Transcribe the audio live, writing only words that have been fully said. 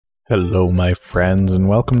Hello my friends, and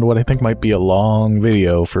welcome to what I think might be a long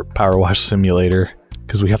video for Powerwash Simulator,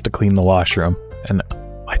 because we have to clean the washroom, and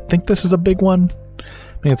I think this is a big one. I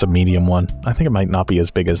mean, it's a medium one. I think it might not be as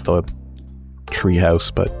big as the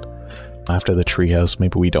treehouse, but after the treehouse,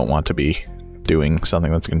 maybe we don't want to be doing something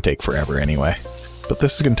that's going to take forever anyway. But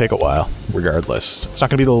this is going to take a while, regardless. It's not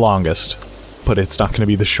going to be the longest, but it's not going to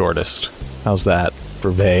be the shortest. How's that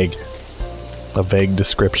for vague? A vague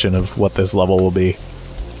description of what this level will be.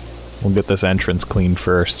 We'll get this entrance cleaned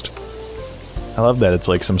first. I love that it's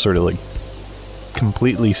like some sort of like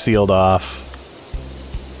completely sealed off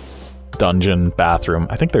dungeon bathroom.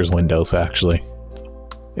 I think there's windows actually.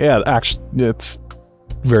 Yeah, actually it's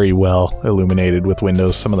very well illuminated with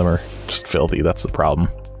windows. Some of them are just filthy, that's the problem.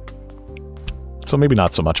 So maybe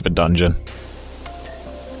not so much of a dungeon.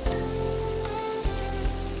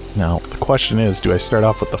 Now, the question is, do I start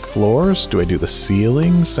off with the floors? Do I do the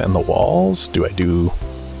ceilings and the walls? Do I do...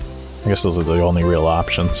 I guess those are the only real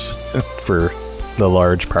options for the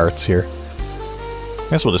large parts here. I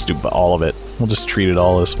guess we'll just do all of it. We'll just treat it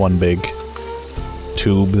all as one big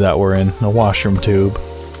tube that we're in. A washroom tube.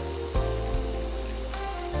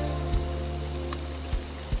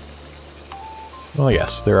 Well,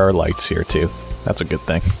 yes, there are lights here too. That's a good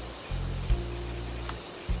thing.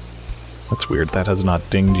 That's weird. That has not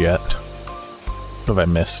dinged yet. What have I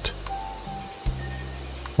missed?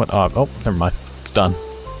 What? Oh, never mind. It's done.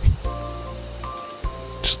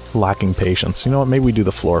 Just lacking patience. You know what? Maybe we do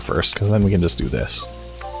the floor first, because then we can just do this.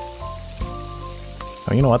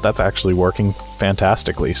 Oh, you know what? That's actually working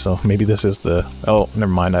fantastically, so maybe this is the... Oh,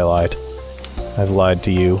 never mind, I lied. I've lied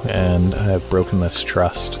to you, and I've broken this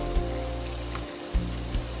trust.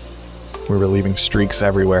 We're relieving streaks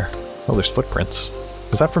everywhere. Oh, there's footprints.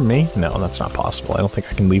 Is that from me? No, that's not possible. I don't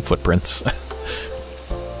think I can leave footprints.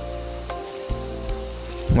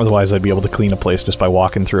 Otherwise, I'd be able to clean a place just by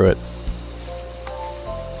walking through it.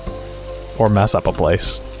 Or mess up a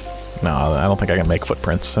place. No, I don't think I can make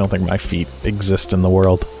footprints. I don't think my feet exist in the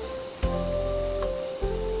world.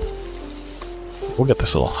 We'll get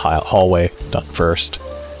this little hallway done first.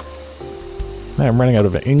 Man, I'm running out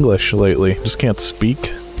of English lately. Just can't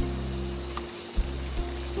speak.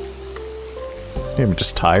 Maybe I'm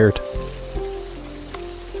just tired.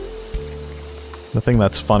 The thing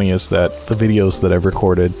that's funny is that the videos that I've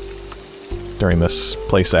recorded during this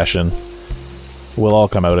play session will all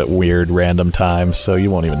come out at weird random times, so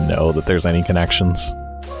you won't even know that there's any connections.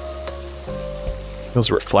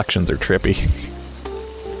 Those reflections are trippy.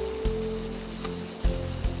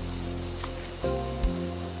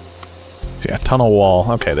 So yeah, tunnel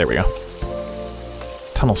wall. Okay, there we go.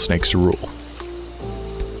 Tunnel snakes rule.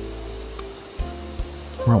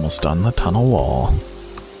 We're almost done the tunnel wall.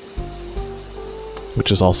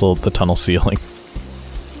 Which is also the tunnel ceiling.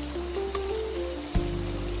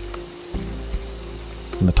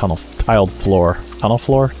 And the tunnel tiled floor. Tunnel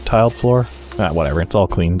floor? Tiled floor? Ah, whatever, it's all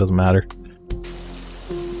clean, doesn't matter.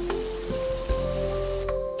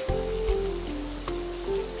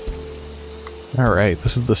 Alright,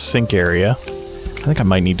 this is the sink area. I think I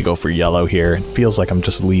might need to go for yellow here. It feels like I'm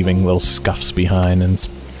just leaving little scuffs behind, and it's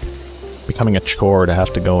becoming a chore to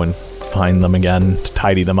have to go and find them again, to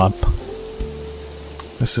tidy them up.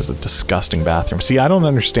 This is a disgusting bathroom. See, I don't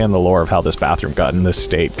understand the lore of how this bathroom got in this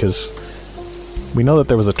state, because we know that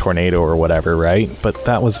there was a tornado or whatever, right? But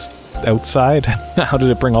that was outside? How did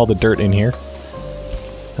it bring all the dirt in here?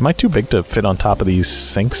 Am I too big to fit on top of these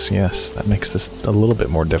sinks? Yes, that makes this a little bit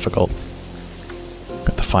more difficult.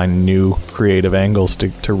 Got to find new creative angles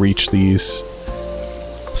to reach these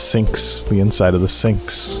sinks, the inside of the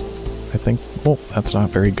sinks. I think... Oh, that's not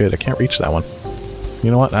very good. I can't reach that one.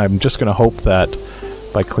 You know what? I'm just going to hope that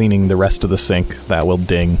by cleaning the rest of the sink, that will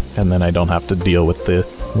ding, and then I don't have to deal with the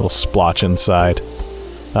little splotch inside.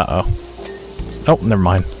 Uh-oh. Oh, never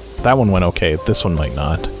mind. That one went okay. This one might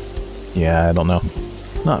not. Yeah, I don't know.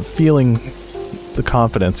 Not feeling the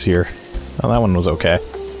confidence here. Oh, that one was okay.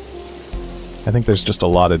 I think there's just a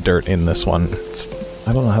lot of dirt in this one.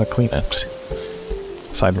 I don't know how to clean it.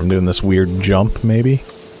 Aside from doing this weird jump, maybe?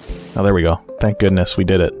 Oh, there we go. Thank goodness we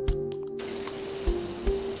did it.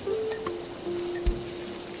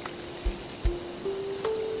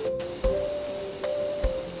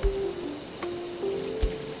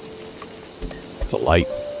 It's a light.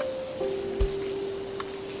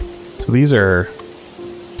 So these are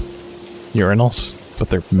urinals, but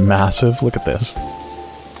they're massive. Look at this.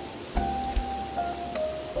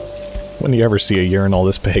 When do you ever see a urinal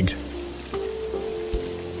this big?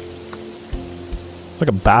 It's like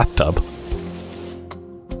a bathtub.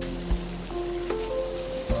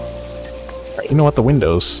 You know what? The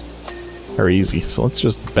windows are easy, so let's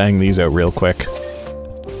just bang these out real quick.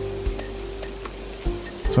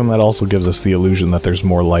 So that also gives us the illusion that there's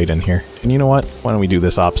more light in here. And you know what? Why don't we do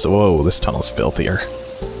this opposite? Whoa, this tunnel's filthier.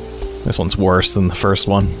 This one's worse than the first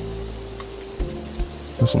one.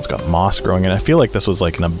 This one's got moss growing in it. I feel like this was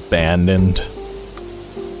like an abandoned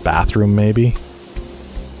bathroom, maybe.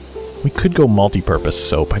 We could go multi-purpose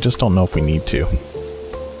soap. I just don't know if we need to.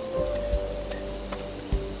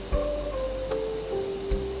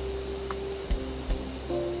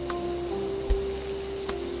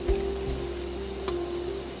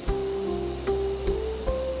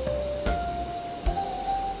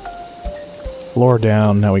 Floor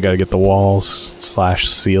down, now we gotta get the walls slash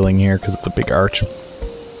ceiling here because it's a big arch. I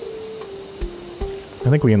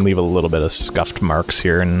think we can leave a little bit of scuffed marks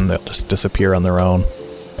here and they'll just disappear on their own.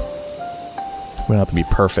 We don't have to be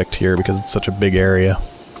perfect here because it's such a big area.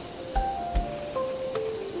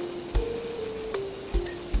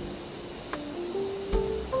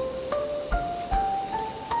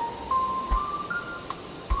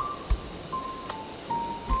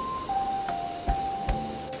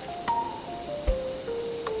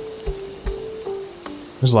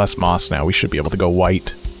 There's less moss now. We should be able to go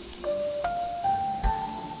white.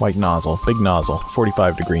 White nozzle. Big nozzle.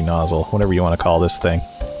 45-degree nozzle. Whatever you want to call this thing.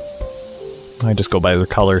 I just go by their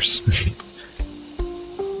colors.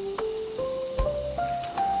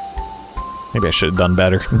 Maybe I should have done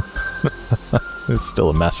better. It's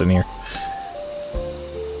still a mess in here.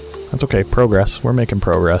 That's okay. Progress. We're making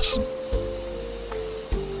progress.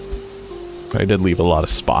 I did leave a lot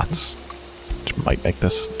of spots. Which might make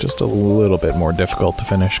this just a little bit more difficult to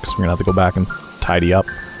finish, because we're going to have to go back and tidy up.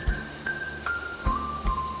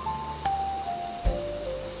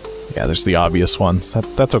 Yeah, there's the obvious ones.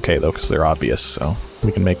 That's okay, though, because they're obvious, so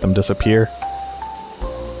we can make them disappear.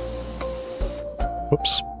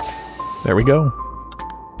 Whoops. There we go.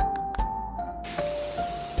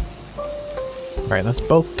 Alright, that's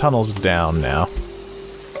both tunnels down now.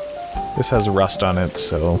 This has rust on it,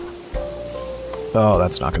 so... Oh,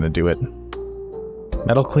 that's not going to do it.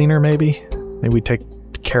 Metal cleaner, maybe? Maybe we take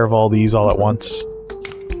care of all these all at once.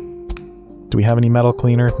 Do we have any metal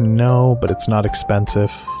cleaner? No, but it's not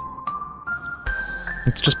expensive.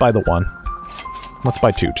 Let's just buy the one. Let's buy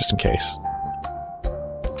two, just in case.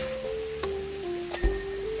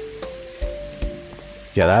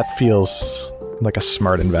 Yeah, that feels like a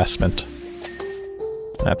smart investment.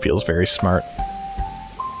 That feels very smart.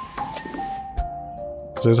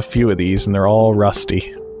 'Cause there's a few of these, and they're all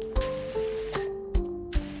rusty.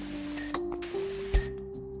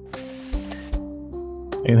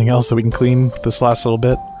 Anything else that we can clean with this last little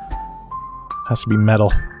bit? Has to be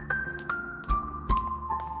metal. I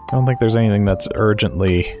don't think there's anything that's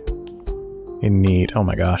urgently in need. Oh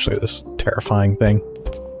my gosh, look at this terrifying thing.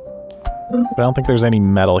 But I don't think there's any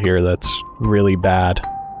metal here that's really bad.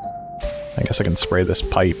 I guess I can spray this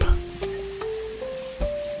pipe.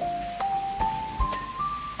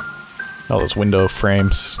 Oh, those window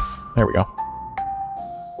frames. There we go.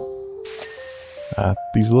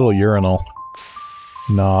 These little urinal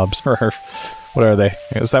knobs, or what are they?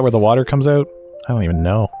 Is that where the water comes out? I don't even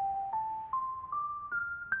know.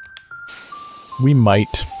 We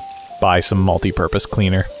might buy some multi-purpose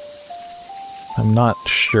cleaner. I'm not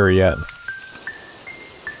sure yet.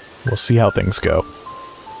 We'll see how things go.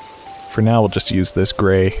 For now, we'll just use this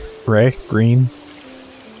gray. Gray? Green?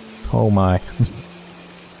 Oh my.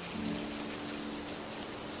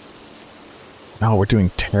 Oh, we're doing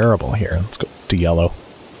terrible here. Let's go to yellow.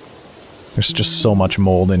 There's just so much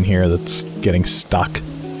mold in here that's getting stuck.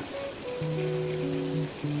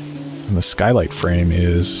 And the skylight frame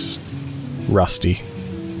is rusty.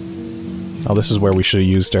 Oh, this is where we should have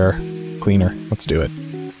used our cleaner. Let's do it.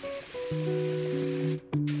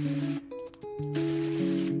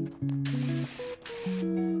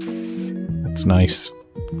 That's nice.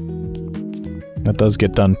 That does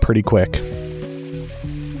get done pretty quick.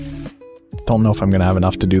 Don't know if I'm gonna have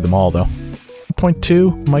enough to do them all, though.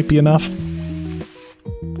 0.2 might be enough.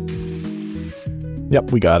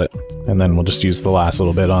 Yep, we got it. And then we'll just use the last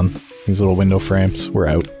little bit on these little window frames. We're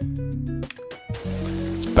out.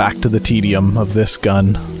 It's back to the tedium of this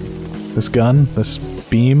gun. This gun, this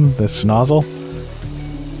beam, this nozzle.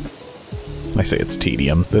 I say it's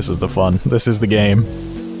tedium. This is the fun. This is the game.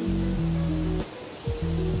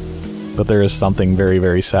 But there is something very,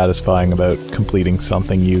 very satisfying about completing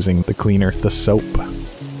something using the cleaner, the soap.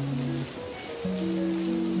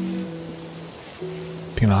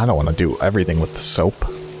 You know, I don't want to do everything with the soap.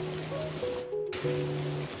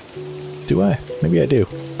 Do I? Maybe I do.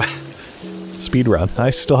 Speedrun.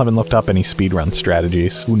 I still haven't looked up any speedrun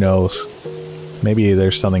strategies. Who knows? Maybe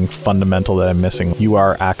there's something fundamental that I'm missing. You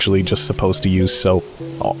are actually just supposed to use soap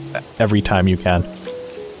every time you can.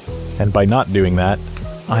 And by not doing that,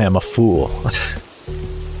 I am a fool.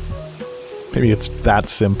 Maybe it's that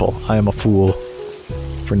simple. I am a fool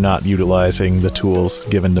for not utilizing the tools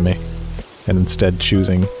given to me, and instead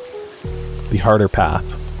choosing the harder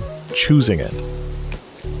path. Choosing it.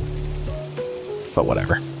 But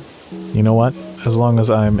whatever. You know what? As long as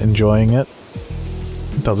I'm enjoying it,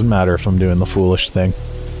 it doesn't matter if I'm doing the foolish thing.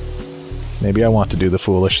 Maybe I want to do the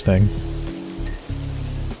foolish thing.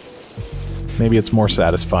 Maybe it's more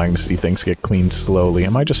satisfying to see things get cleaned slowly.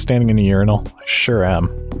 Am I just standing in a urinal? I sure am.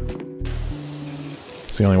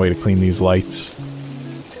 It's the only way to clean these lights.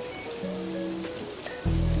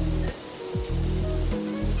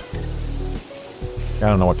 I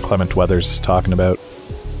don't know what Clement Weathers is talking about.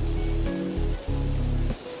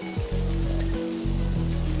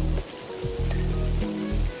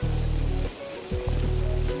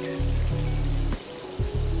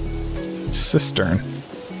 Cistern.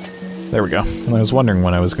 There we go. I was wondering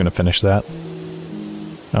when I was going to finish that.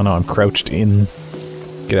 Oh no, I'm crouched in...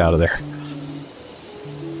 Get out of there.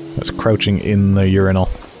 I was crouching in the urinal.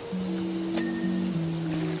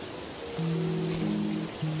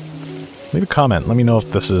 Leave a comment. Let me know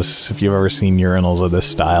if if you've ever seen urinals of this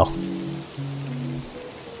style.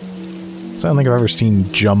 I don't think I've ever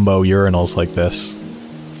seen jumbo urinals like this.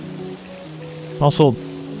 Also,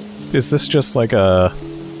 is this just like a...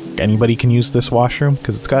 Anybody can use this washroom?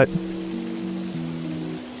 Because it's got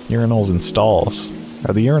urinals and stalls.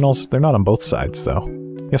 Are the urinals... They're not on both sides, though.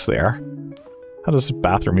 Yes, they are. How does this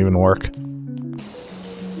bathroom even work?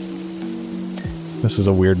 This is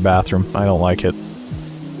a weird bathroom. I don't like it.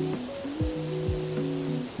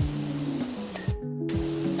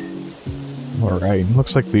 Alright,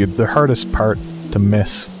 looks like the hardest part to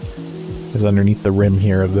miss is underneath the rim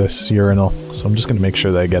here of this urinal. So I'm just going to make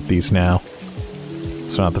sure that I get these now,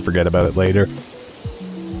 so I don't have to forget about it later.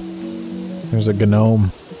 There's a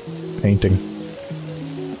gnome painting.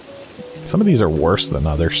 Some of these are worse than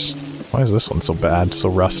others. Why is this one so bad, so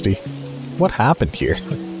rusty? What happened here?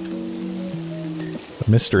 A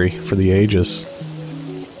mystery for the ages.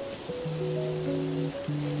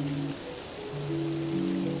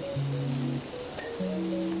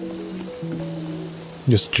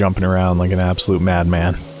 Just jumping around like an absolute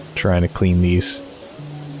madman, trying to clean these.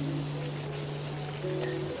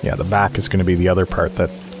 Yeah, the back is going to be the other part that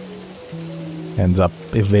ends up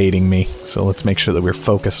evading me, so let's make sure that we're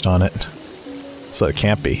focused on it. So it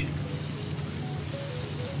can't be.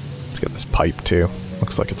 Let's get this pipe too.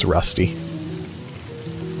 Looks like it's rusty.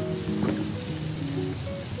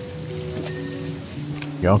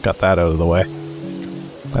 Go, got that out of the way.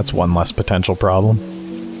 That's one less potential problem.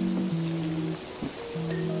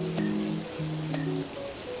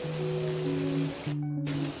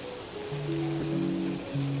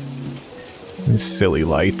 These silly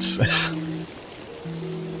lights.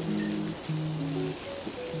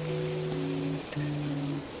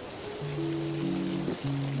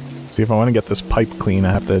 See, if I want to get this pipe clean,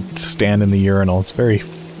 I have to stand in the urinal. It's very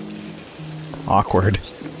awkward.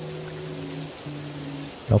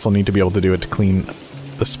 I also need to be able to do it to clean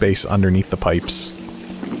the space underneath the pipes.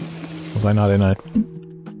 Was I not in a...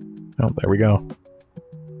 Oh, there we go.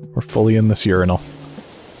 We're fully in this urinal.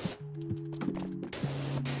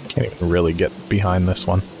 Can't even really get behind this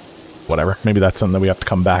one. Whatever. Maybe that's something that we have to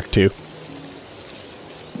come back to.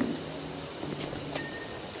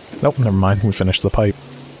 Nope, never mind. We finished the pipe.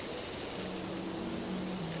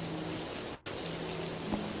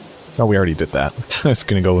 Oh, we already did that. I was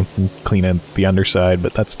gonna go and clean out the underside,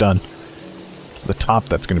 but that's done. It's the top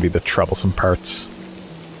that's gonna be the troublesome parts.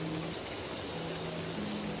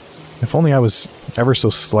 If only I was ever so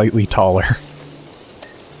slightly taller.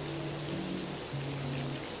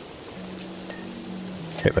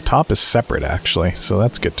 Okay, the top is separate, actually, so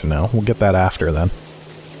that's good to know. We'll get that after, then.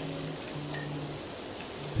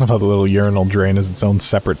 I love how the little urinal drain is its own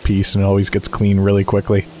separate piece, and it always gets clean really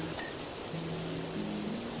quickly.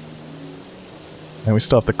 And we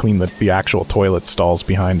still have to clean the actual toilet stalls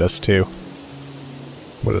behind us, too.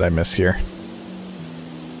 What did I miss here?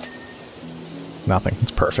 Nothing.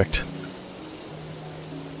 It's perfect.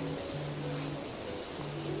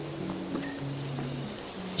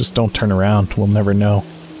 Just don't turn around. We'll never know.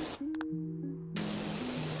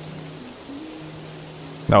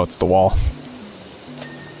 No, it's the wall.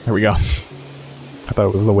 There we go. I thought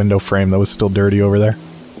it was the window frame that was still dirty over there.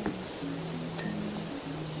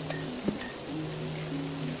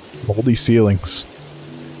 Moldy ceilings.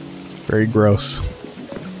 Very gross.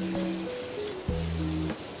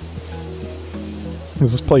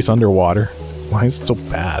 Is this place underwater? Why is it so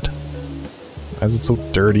bad? Why is it so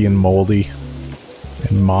dirty and moldy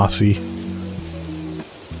and mossy?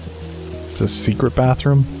 Is this a secret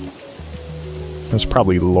bathroom? There's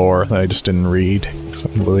probably lore that I just didn't read, because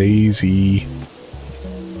I'm lazy.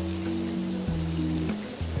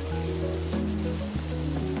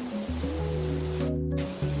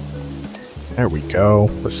 There we go.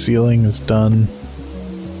 The ceiling is done.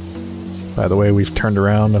 By the way, we've turned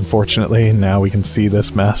around, unfortunately, and now we can see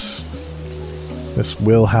this mess. This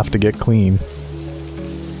will have to get clean.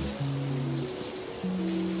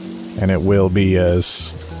 And it will be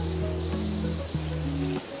as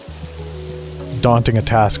daunting a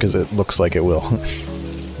task as it looks like it will.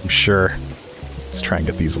 I'm sure. Let's try and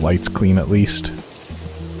get these lights clean at least.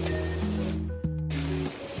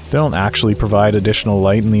 They don't actually provide additional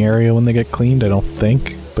light in the area when they get cleaned, I don't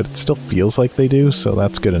think, but it still feels like they do, so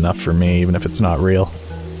that's good enough for me, even if it's not real.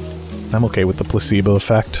 I'm okay with the placebo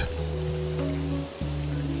effect.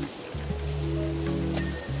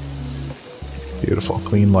 Beautiful,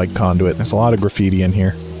 clean light conduit. There's a lot of graffiti in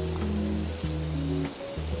here.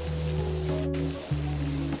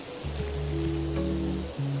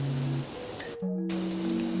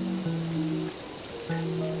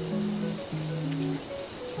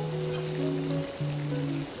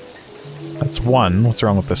 That's one. What's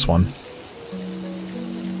wrong with this one?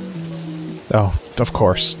 Oh, of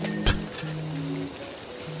course.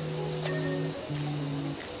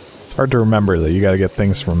 It's hard to remember that you gotta get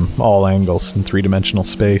things from all angles in three-dimensional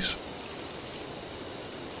space.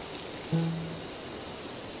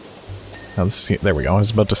 Now there we go. I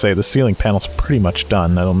was about to say, the ceiling panel's pretty much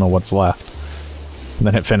done. I don't know what's left. And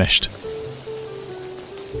then it finished.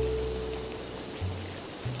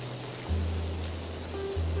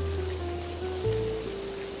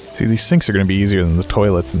 See, these sinks are going to be easier than the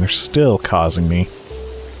toilets, and they're still causing me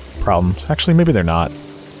problems. Actually, maybe they're not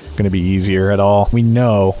going to be easier at all. We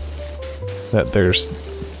know that there's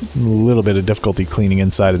a little bit of difficulty cleaning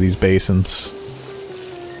inside of these basins.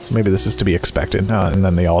 So maybe this is to be expected. And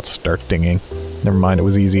then they all start dinging. Never mind, it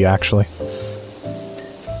was easy, actually.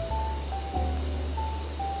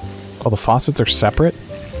 Oh, the faucets are separate?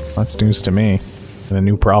 That's news to me. And a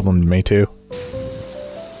new problem to me, too.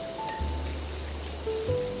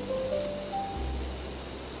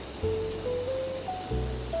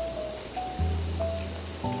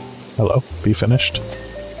 Hello, be finished.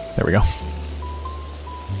 There we go.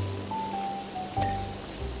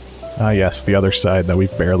 Ah yes, the other side that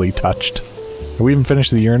we've barely touched. Have we even finished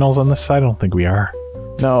the urinals on this side? I don't think we are.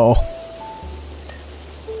 No.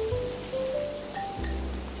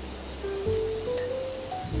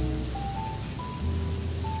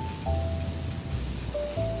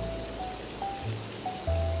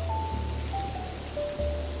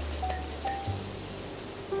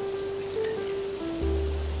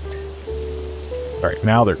 Alright,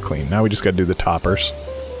 now they're clean. Now we just gotta do the toppers.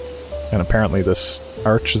 And apparently this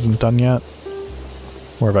arch isn't done yet.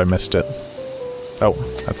 Or have I missed it? Oh,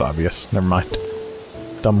 that's obvious. Never mind.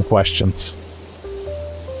 Dumb questions.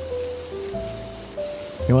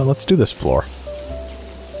 You know what, let's do this floor.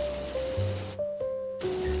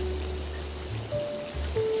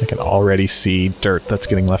 I can already see dirt that's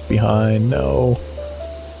getting left behind. No.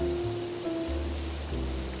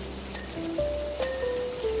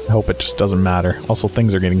 I hope it just doesn't matter. Also,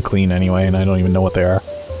 things are getting clean anyway, and I don't even know what they are.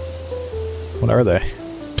 What are they?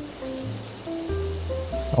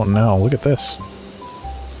 Oh no, look at this.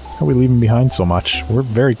 How are we leaving behind so much? We're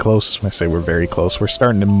very close. I say we're very close. We're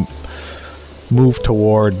starting to move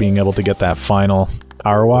toward being able to get that final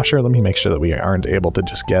power washer. Let me make sure that we aren't able to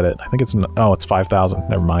just get it. I think it's... Oh, it's 5,000.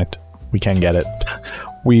 Never mind. We can get it.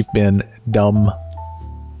 We've been dumb.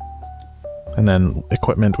 And then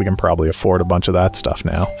equipment, we can probably afford a bunch of that stuff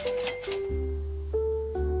now.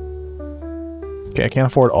 Okay, I can't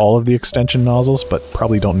afford all of the extension nozzles, but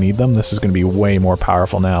probably don't need them. This is going to be way more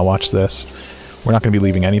powerful now. Watch this. We're not going to be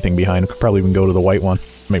leaving anything behind. We could probably even go to the white one.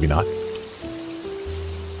 Maybe not.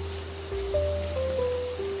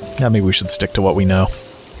 Yeah, maybe we should stick to what we know.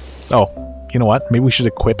 Oh, you know what? Maybe we should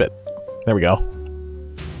equip it. There we go.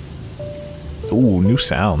 Ooh, new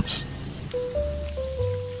sounds.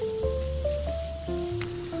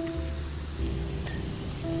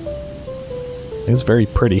 It's very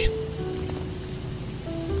pretty.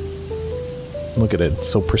 Look at it, it's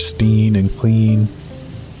so pristine and clean.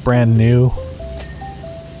 Brand new.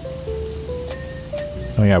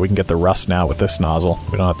 Oh yeah, we can get the rust now with this nozzle.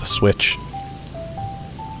 We don't have to switch.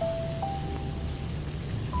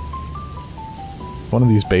 One of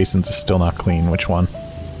these basins is still not clean. Which one?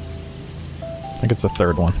 I think it's the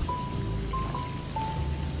third one.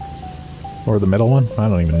 Or the middle one? I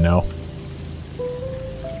don't even know.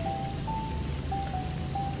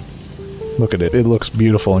 Look at it, it looks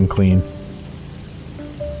beautiful and clean.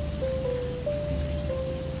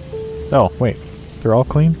 Oh, wait. They're all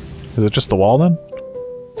clean? Is it just the wall then?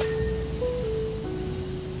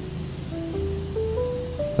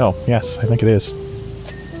 Oh, yes, I think it is.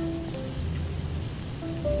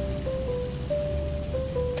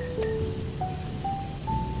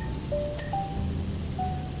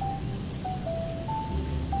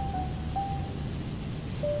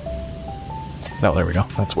 Oh, there we go.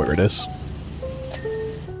 That's where it is.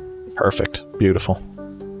 Perfect. Beautiful.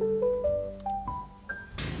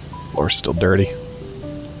 Floor's still dirty.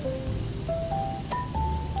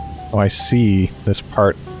 Oh, I see this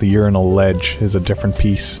part. The urinal ledge is a different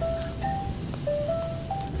piece.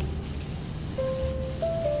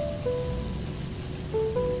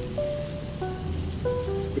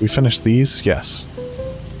 Did we finish these? Yes.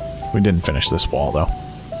 We didn't finish this wall, though.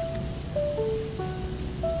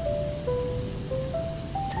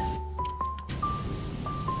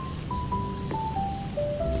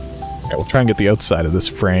 Okay, we'll try and get the outside of this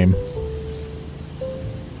frame.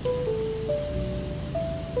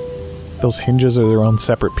 Those hinges are their own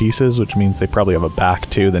separate pieces, which means they probably have a back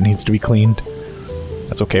too that needs to be cleaned.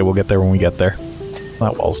 That's okay, we'll get there when we get there.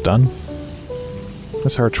 That wall's done.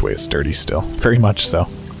 This archway is dirty still, very much so.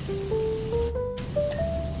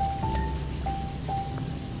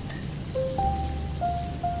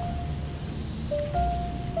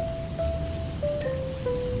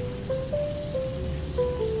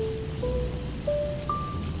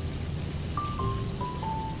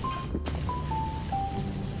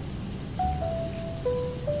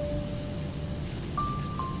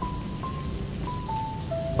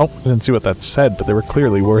 Oh, I didn't see what that said, but there were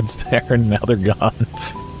clearly words there, and now they're gone.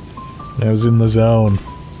 I was in the zone.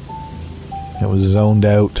 It was zoned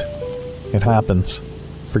out. It happens.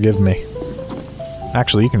 Forgive me.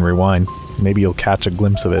 Actually, you can rewind. Maybe you'll catch a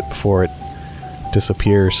glimpse of it before it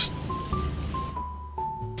disappears.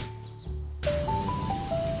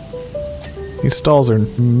 These stalls are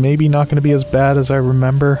maybe not going to be as bad as I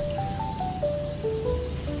remember.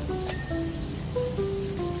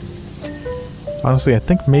 Honestly, I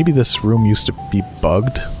think maybe this room used to be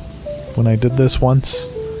bugged when I did this once.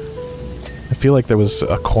 I feel like there was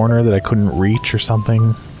a corner that I couldn't reach or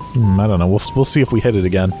something. I don't know. We'll see if we hit it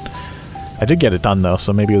again. I did get it done though,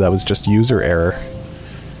 so maybe that was just user error,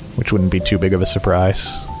 which wouldn't be too big of a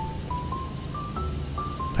surprise.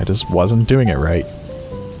 I just wasn't doing it right.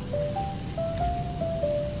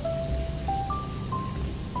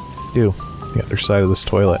 Ew, the other side of this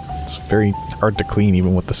toilet. It's very hard to clean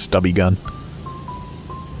even with the stubby gun.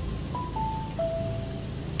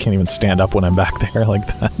 Can't even stand up when I'm back there like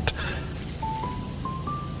that.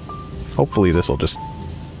 Hopefully this will just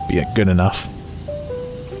be good enough.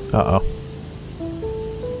 Uh-oh.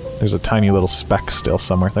 There's a tiny little speck still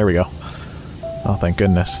somewhere. There we go. Oh, thank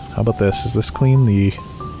goodness. How about this? Is this clean? The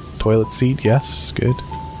toilet seat? Yes. Good.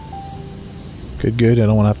 Good, good. I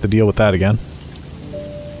don't want to have to deal with that again.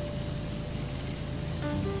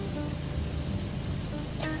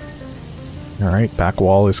 Alright, back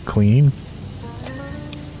wall is clean.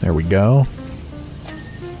 There we go.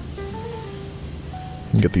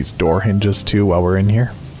 And get these door hinges too while we're in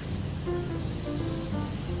here.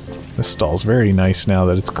 This stall's very nice now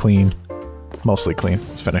that it's clean. Mostly clean.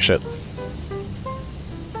 Let's finish it.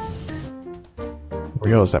 There we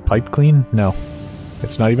go. Is that pipe clean? No.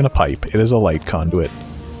 It's not even a pipe. It is a light conduit.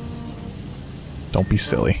 Don't be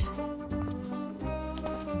silly.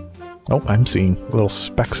 Oh, I'm seeing little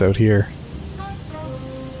specks out here.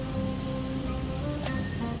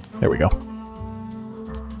 There we go.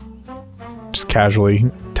 Just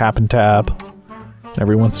casually tap and tab.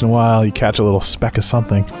 Every once in a while you catch a little speck of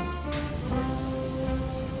something.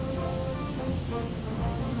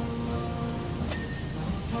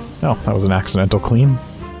 Oh, that was an accidental clean.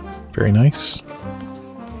 Very nice.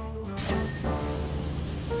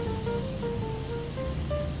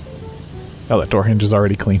 Oh, that door hinge is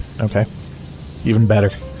already clean. Okay. Even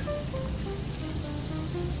better.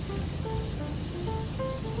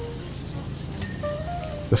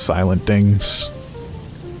 The silent dings.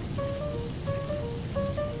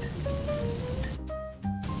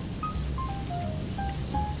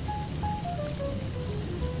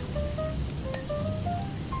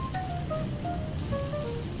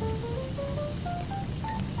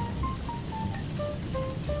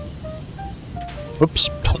 Whoops.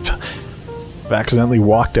 I've accidentally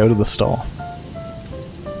walked out of the stall.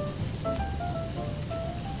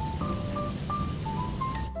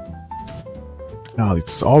 Oh,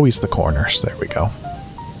 it's always the corners. There we go.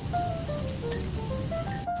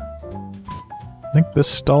 I think this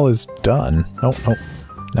stall is done. Oh, oh.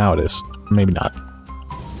 Now it is. Maybe not.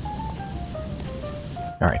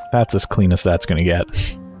 Alright, that's as clean as that's gonna get.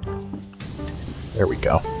 There we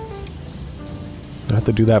go. Do I have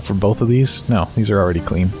to do that for both of these? No, these are already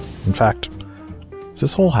clean. In fact, is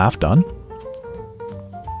this hole half done?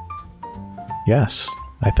 Yes,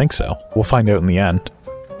 I think so. We'll find out in the end.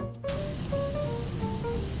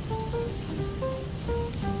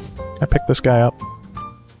 Can I pick this guy up?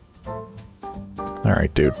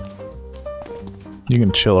 Alright, dude. You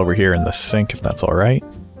can chill over here in the sink if that's alright.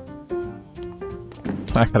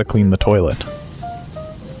 I gotta clean the toilet.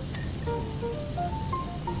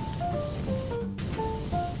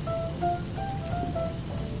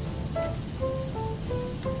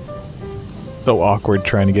 So awkward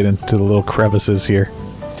trying to get into the little crevices here.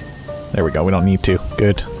 There we go, we don't need to.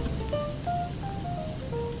 Good.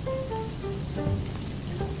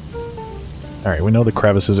 Alright, we know the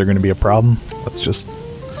crevices are going to be a problem. Let's just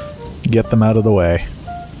get them out of the way.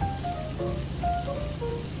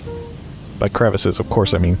 By crevices, of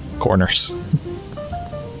course, I mean corners.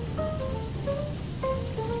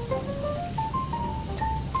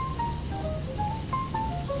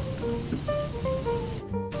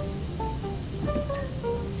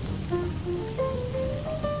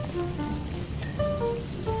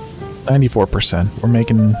 %. We're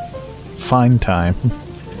making fine time.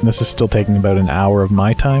 And this is still taking about an hour of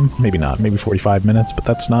my time. Maybe not, maybe 45 minutes, but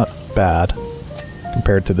that's not bad.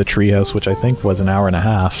 Compared to the treehouse, which I think was an hour and a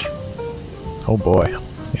half. Oh boy.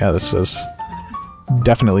 Yeah, this is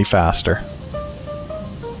definitely faster.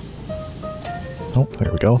 Oh,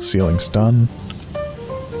 there we go. Ceiling's done.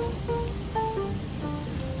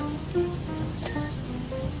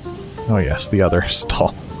 Oh yes, the other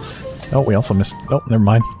stall. Oh, we also missed... Oh, never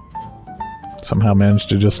mind. Somehow managed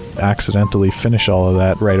to just accidentally finish all of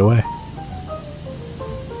that right away.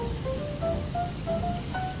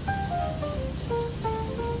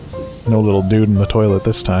 No little dude in the toilet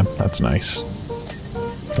this time. That's nice.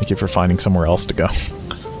 Thank you for finding somewhere else to go.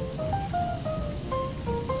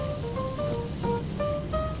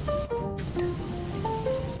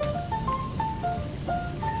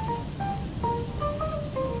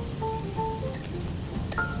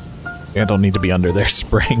 I don't need to be under there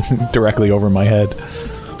spraying directly over my head.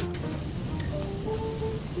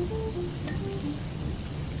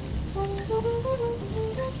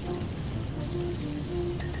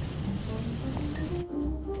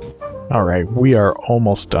 Alright, we are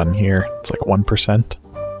almost done here. It's like 1%.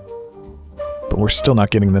 But we're still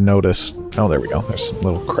not getting the notice. Oh, there we go. There's some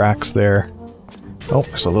little cracks there. Oh,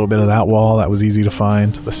 there's a little bit of that wall. That was easy to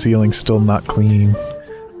find. The ceiling's still not clean.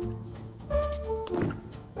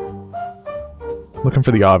 Looking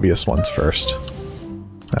for the obvious ones first.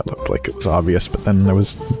 That looked like it was obvious, but then there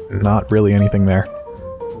was not really anything there.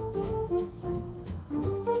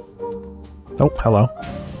 Oh, hello.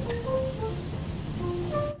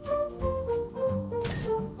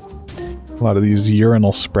 A lot of these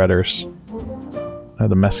urinal spreaders are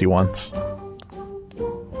the messy ones.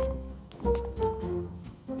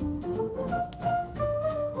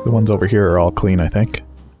 The ones over here are all clean, I think.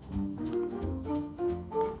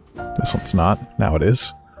 This one's not. Now it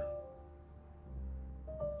is.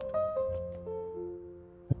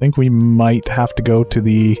 I think we might have to go to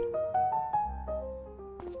the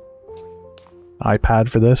iPad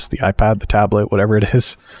for this. The iPad, the tablet, whatever it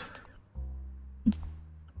is.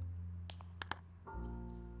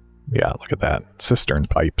 Yeah, look at that. Cistern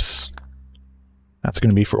pipes. That's going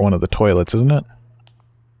to be for one of the toilets, isn't it?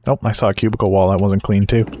 Oh, I saw a cubicle wall that wasn't clean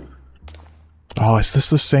too. Oh, is this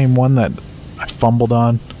the same one that I fumbled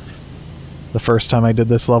on the first time I did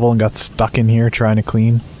this level and got stuck in here trying to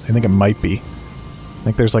clean? I think it might be. I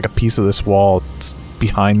think there's like a piece of this wall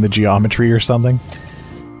behind the geometry or something.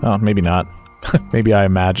 Oh, maybe not. Maybe I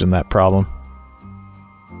imagined that problem.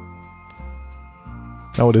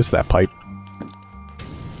 Oh, it is that pipe.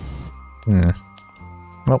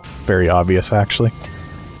 Oh, very obvious, actually.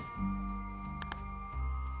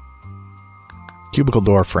 Cubicle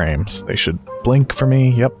door frames. They should blink for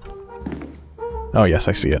me. Yep. Oh, yes,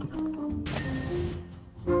 I see it.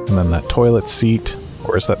 And then that toilet seat.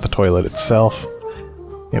 Or is that the toilet itself?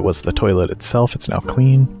 It was the toilet itself. It's now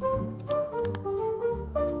clean.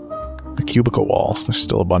 The cubicle walls. There's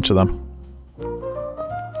still a bunch of them.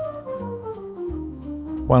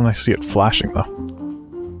 Why don't I see it flashing, though?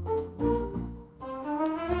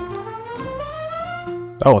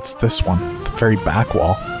 Oh, it's this one. The very back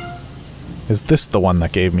wall. Is this the one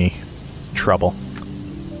that gave me trouble?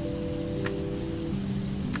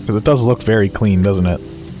 Because it does look very clean, doesn't it?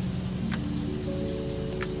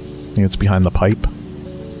 Maybe it's behind the pipe.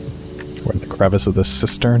 Or in the crevice of this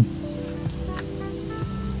cistern.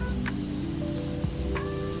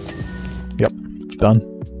 Yep, it's done.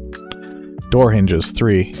 Door hinges,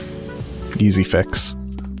 3. Easy fix.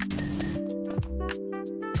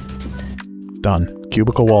 Done.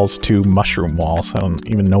 Cubicle walls to mushroom walls. I don't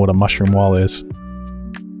even know what a mushroom wall is.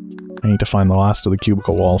 I need to find the last of the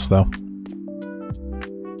cubicle walls, though.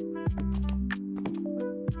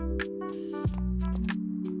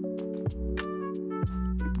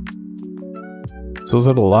 So is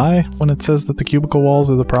it a lie when it says that the cubicle walls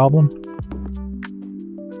are the problem?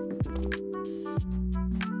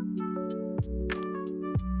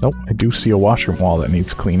 Nope, I do see a washroom wall that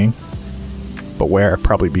needs cleaning. But where?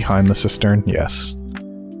 Probably behind the cistern? Yes.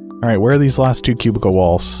 Alright, where are these last two cubicle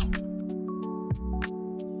walls?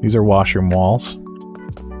 These are washroom walls.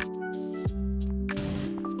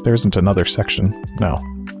 There isn't another section. No.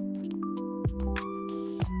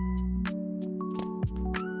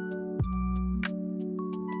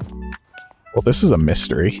 Well, this is a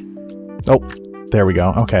mystery. Oh, there we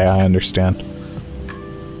go. Okay, I understand.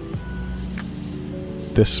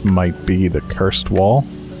 This might be the cursed wall.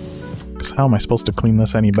 Because how am I supposed to clean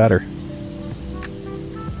this any better?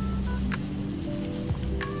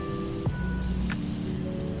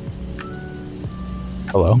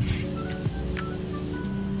 Hello?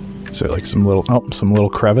 Is there like some little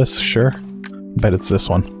crevice? Sure. Bet it's this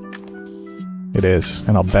one. It is,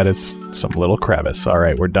 and I'll bet it's some little crevice.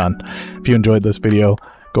 Alright, we're done. If you enjoyed this video,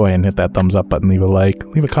 go ahead and hit that thumbs up button, leave a like,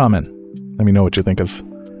 leave a comment. Let me know what you think of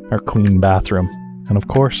our clean bathroom. And of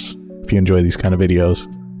course, if you enjoy these kind of videos,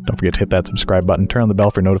 don't forget to hit that subscribe button, turn on the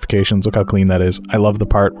bell for notifications. Look how clean that is. I love the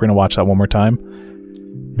part. We're going to watch that one more time.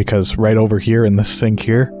 Because right over here in this sink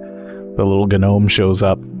here, the little gnome shows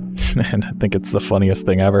up. And I think it's the funniest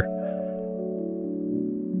thing ever.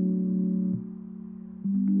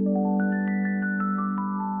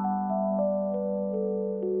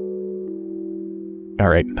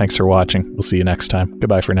 Alright, thanks for watching. We'll see you next time.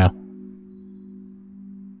 Goodbye for now.